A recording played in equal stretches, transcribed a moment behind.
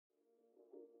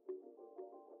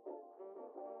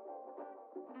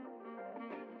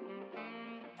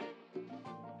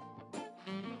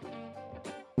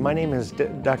My name is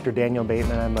Dr. Daniel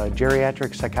Bateman. I'm a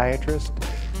geriatric psychiatrist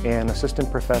and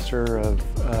assistant professor of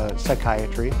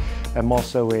psychiatry. I'm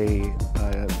also a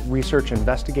research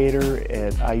investigator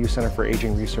at IU Center for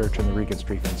Aging Research and the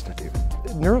Regenstrief Institute.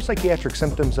 Neuropsychiatric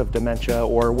symptoms of dementia,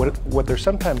 or what they're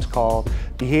sometimes called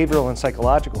behavioral and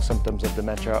psychological symptoms of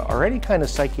dementia, are any kind of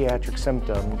psychiatric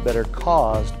symptom that are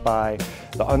caused by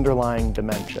the underlying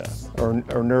dementia or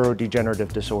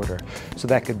neurodegenerative disorder. So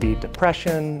that could be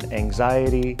depression,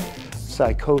 anxiety,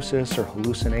 psychosis or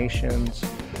hallucinations,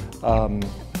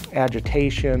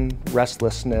 agitation,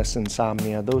 restlessness,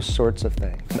 insomnia, those sorts of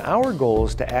things. And our goal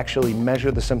is to actually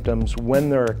measure the symptoms when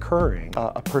they're occurring.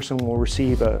 A person will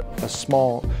receive a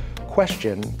small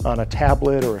question on a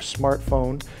tablet or a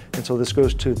smartphone, and so this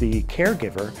goes to the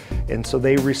caregiver, and so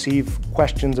they receive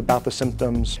questions about the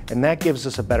symptoms, and that gives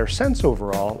us a better sense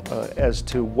overall as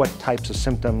to what types of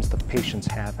symptoms the patient's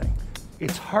having.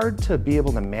 It's hard to be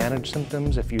able to manage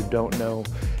symptoms if you don't know,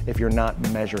 if you're not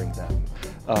measuring them.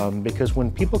 Because when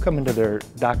people come into their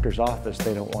doctor's office,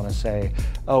 they don't want to say,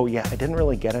 oh yeah, I didn't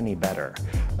really get any better.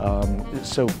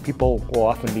 So people will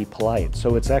often be polite.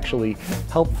 So it's actually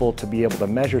helpful to be able to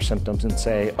measure symptoms and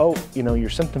say, oh, you know, your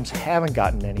symptoms haven't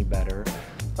gotten any better.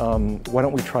 Why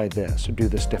don't we try this or do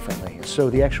this differently?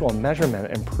 So the actual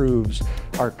measurement improves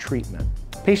our treatment.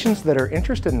 Patients that are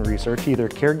interested in research, either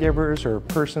caregivers or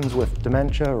persons with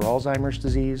dementia or Alzheimer's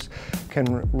disease,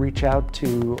 can reach out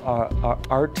to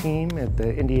our team at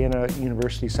the Indiana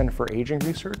University Center for Aging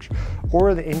Research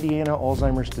or the Indiana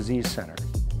Alzheimer's Disease Center.